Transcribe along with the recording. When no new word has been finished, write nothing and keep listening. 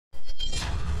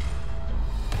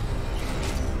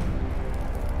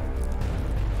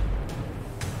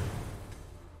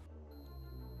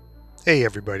Hey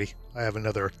everybody, I have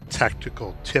another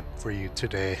tactical tip for you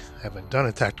today. I haven't done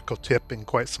a tactical tip in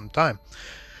quite some time.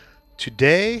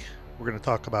 Today we're going to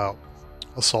talk about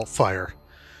assault fire,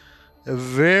 a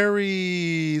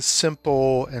very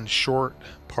simple and short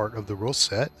part of the rule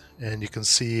set. And you can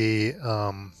see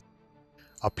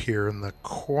up here in the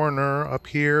corner up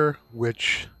here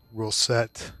which rule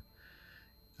set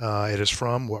it is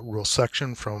from, what rule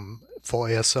section from full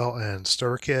ASL and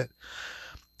starter kit.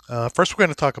 First we're going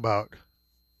to talk about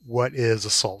what is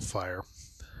assault fire.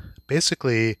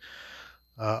 Basically,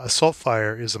 assault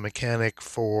fire is a mechanic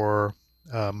for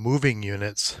moving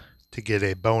units to get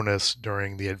a bonus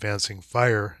during the advancing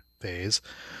fire phase,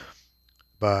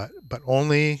 but it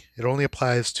only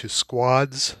applies to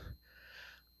squads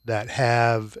that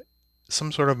have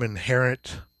some sort of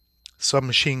inherent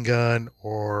submachine gun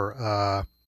or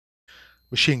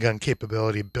machine gun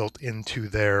capability built into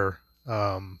their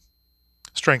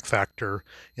strength factor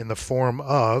in the form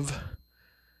of,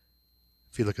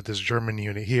 if you look at this German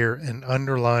unit here, an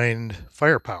underlined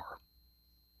firepower.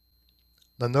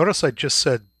 Now notice I just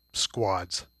said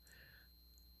squads.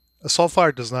 Assault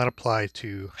fire does not apply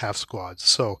to half squads.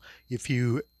 So if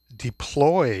you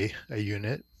deploy a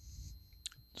unit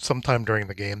sometime during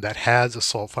the game that has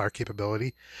assault fire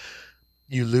capability,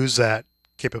 you lose that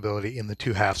capability in the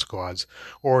two half squads.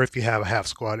 Or if you have a half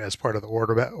squad as part of the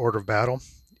order of battle,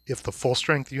 if the full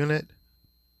strength unit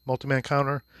multi-man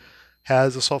counter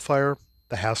has assault fire,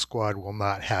 the half squad will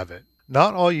not have it.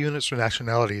 Not all units or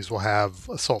nationalities will have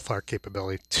assault fire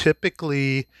capability.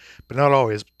 Typically, but not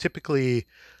always, typically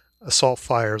assault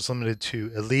fire is limited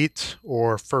to elite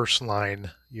or first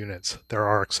line units. There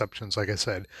are exceptions, like I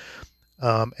said.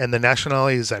 And the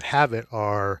nationalities that have it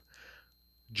are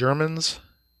Germans,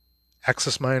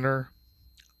 Axis Minor,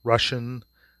 Russian,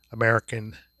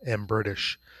 American, and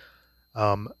British.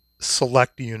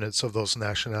 Select units of those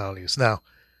nationalities. Now,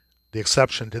 the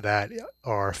exception to that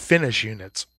are Finnish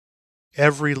units.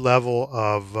 Every level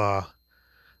of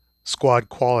squad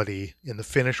quality in the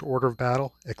Finnish order of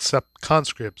battle, except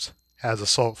conscripts, has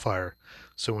assault fire.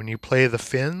 So when you play the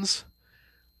Finns,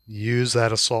 use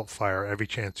that assault fire every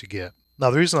chance you get.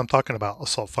 Now, the reason I'm talking about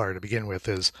assault fire to begin with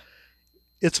is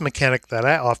it's a mechanic that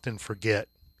I often forget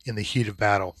in the heat of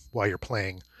battle while you're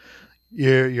playing.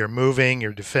 You're moving,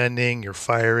 you're defending, you're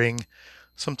firing.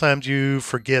 Sometimes you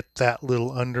forget that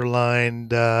little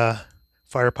underlined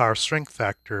firepower strength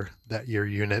factor that your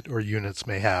unit or units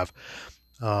may have.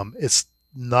 It's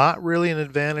not really an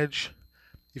advantage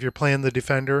if you're playing the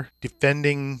defender.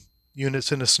 Defending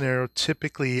units in a scenario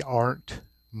typically aren't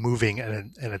moving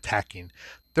and attacking.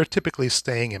 They're typically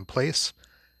staying in place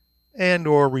and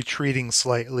or retreating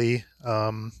slightly,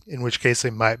 in which case they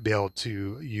might be able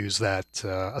to use that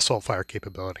assault fire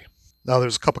capability. Now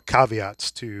there's a couple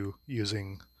caveats to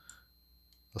using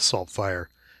assault fire.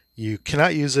 You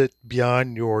cannot use it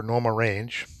beyond your normal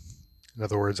range. In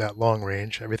other words, at long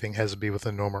range, everything has to be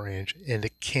within normal range, and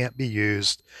it can't be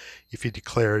used if you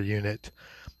declare a unit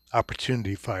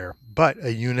opportunity fire. But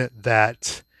a unit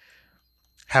that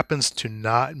happens to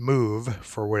not move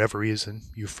for whatever reason,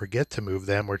 you forget to move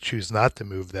them or choose not to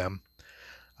move them,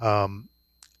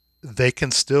 they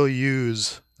can still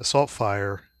use assault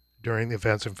fire during the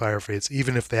advancing fire phase,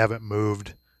 even if they haven't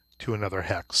moved to another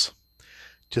hex.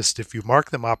 Just if you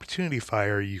mark them opportunity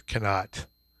fire, you cannot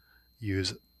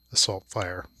use assault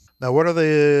fire. Now, what are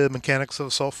the mechanics of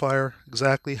assault fire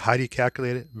exactly? How do you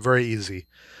calculate it? Very easy.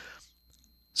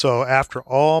 So after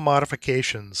all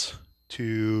modifications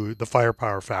to the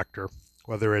firepower factor,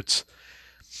 whether it's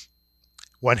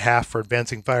 1/2 for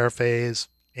advancing fire phase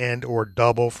and or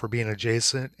double for being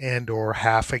adjacent and or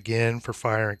half again for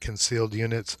firing concealed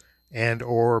units and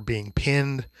or being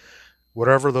pinned,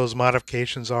 whatever those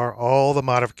modifications are, all the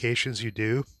modifications you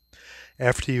do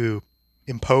after you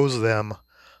impose them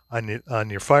on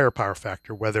your firepower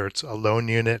factor, whether it's a lone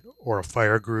unit or a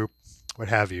fire group, what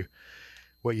have you,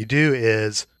 what you do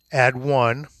is add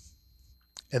 1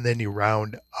 and then you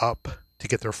round up to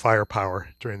get their firepower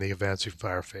during the advancing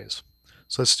fire phase.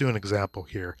 So let's do an example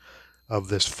here of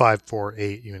this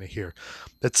 548 unit here.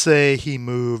 Let's say he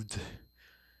moved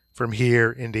from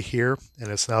here into here,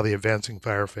 and it's now the advancing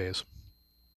fire phase.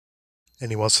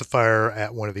 And he wants to fire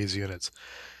at one of these units.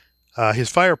 His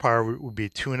firepower would be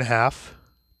 2.5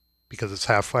 because it's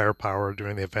half firepower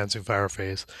during the advancing fire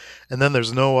phase. And then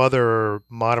there's no other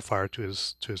modifier to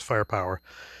his firepower.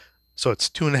 So it's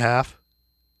 2.5.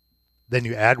 Then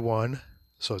you add 1,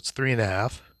 so it's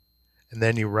 3.5. And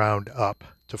then you round up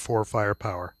to 4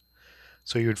 firepower.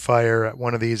 So you would fire at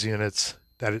one of these units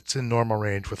that it's in normal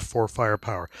range with 4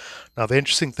 firepower. Now the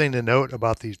interesting thing to note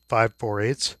about these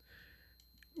 548s,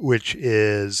 which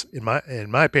is, in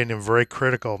my opinion, very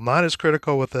critical. Not as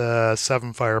critical with a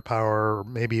 7 firepower, or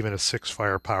maybe even a 6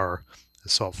 firepower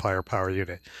assault firepower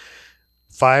unit.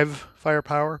 5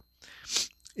 firepower.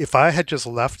 If I had just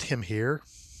left him here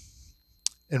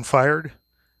and fired,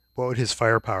 what would his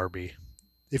firepower be?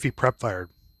 If he prep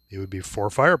fired, it would be 4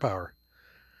 firepower.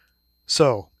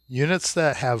 So units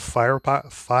that have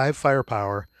 5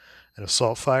 firepower and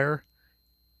assault fire,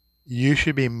 you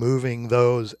should be moving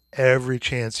those every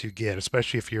chance you get,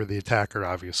 especially if you're the attacker,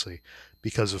 obviously,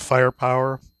 because the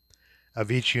firepower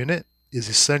of each unit is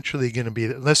essentially going to be,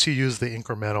 unless you use the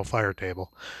incremental fire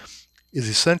table, is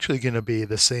essentially going to be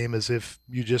the same as if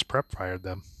you just prep fired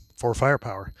them for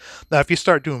firepower. Now, if you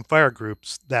start doing fire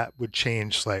groups, that would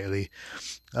change slightly.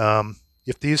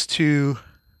 If these two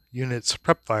units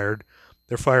prep fired,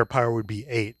 their firepower would be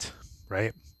 8,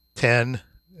 right? 10,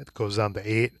 it goes down to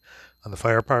 8 on the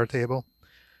firepower table.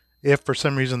 If for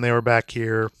some reason they were back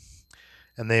here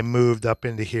and they moved up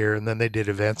into here and then they did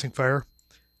advancing fire,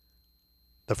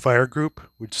 the fire group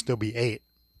would still be 8.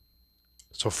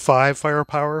 So 5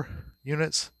 firepower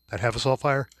units that have assault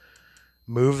fire,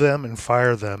 move them and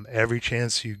fire them every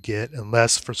chance you get,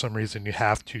 unless for some reason you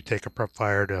have to take a prep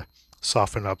fire to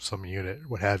soften up some unit,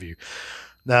 what have you.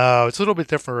 Now, it's a little bit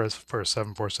different for a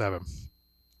 747.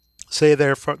 Say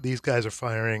these guys are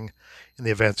firing in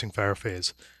the advancing fire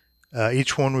phase.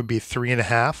 Each one would be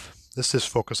 3.5. Let's just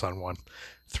focus on one.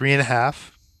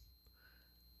 3.5,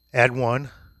 add 1,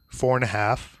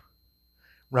 4.5,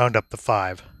 round up to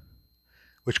 5,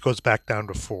 which goes back down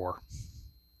to 4.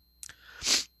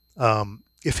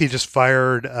 If he just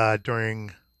fired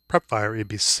during prep fire, it'd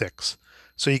be 6.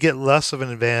 So you get less of an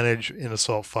advantage in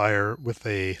assault fire with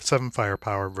a 7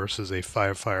 firepower versus a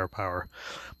 5 firepower.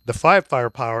 The 5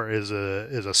 firepower is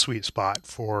a sweet spot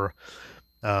for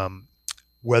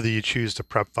whether you choose to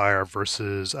prep fire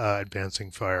versus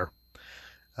advancing fire.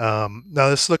 Now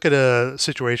let's look at a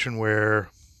situation where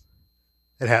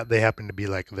they happen to be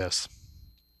like this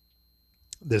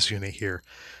unit here.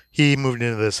 He moved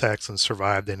into this hex and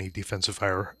survived any defensive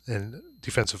fire,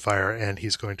 and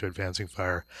he's going to advancing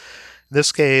fire. In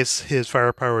this case, his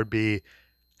firepower would be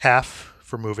half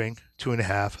for moving,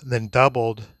 2.5, and then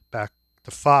doubled back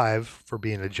to 5 for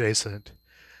being adjacent.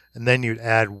 And then you'd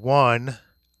add 1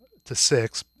 to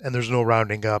 6, and there's no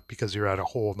rounding up because you're at a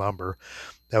whole number.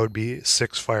 That would be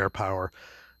 6 firepower,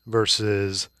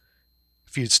 versus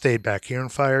if you'd stayed back here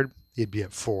and fired, you'd be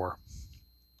at 4.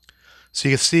 So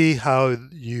you can see how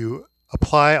you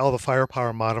apply all the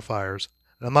firepower modifiers.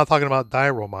 And I'm not talking about die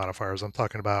roll modifiers. I'm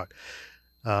talking about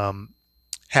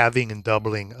halving and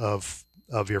doubling of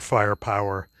your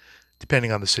firepower depending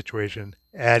on the situation,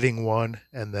 adding 1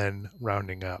 and then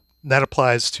rounding up. And that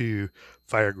applies to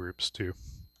fire groups too.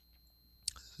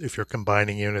 If you're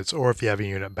combining units or if you have a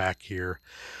unit back here.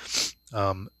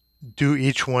 Do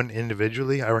each one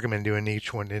individually. I recommend doing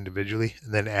each one individually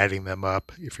and then adding them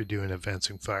up if you're doing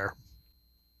advancing fire.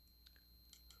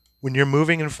 When you're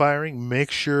moving and firing,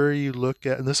 make sure you look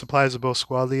at, and this applies to both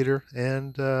squad leader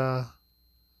and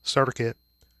starter kit,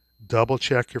 double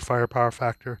check your firepower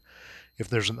factor. If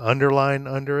there's an underline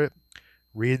under it,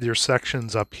 read your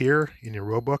sections up here in your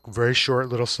rule book, very short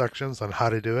little sections on how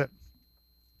to do it,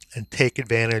 and take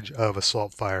advantage of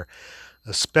assault fire,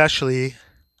 especially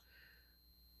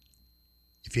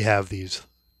if you have these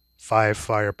 5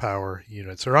 firepower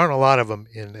units. There aren't a lot of them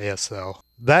in ASL.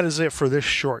 That is it for this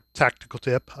short tactical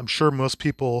tip. I'm sure most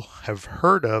people have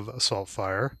heard of assault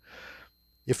fire.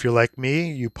 If you're like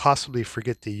me, you possibly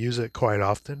forget to use it quite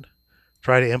often.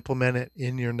 Try to implement it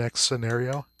in your next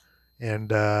scenario and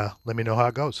let me know how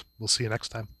it goes. We'll see you next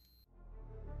time.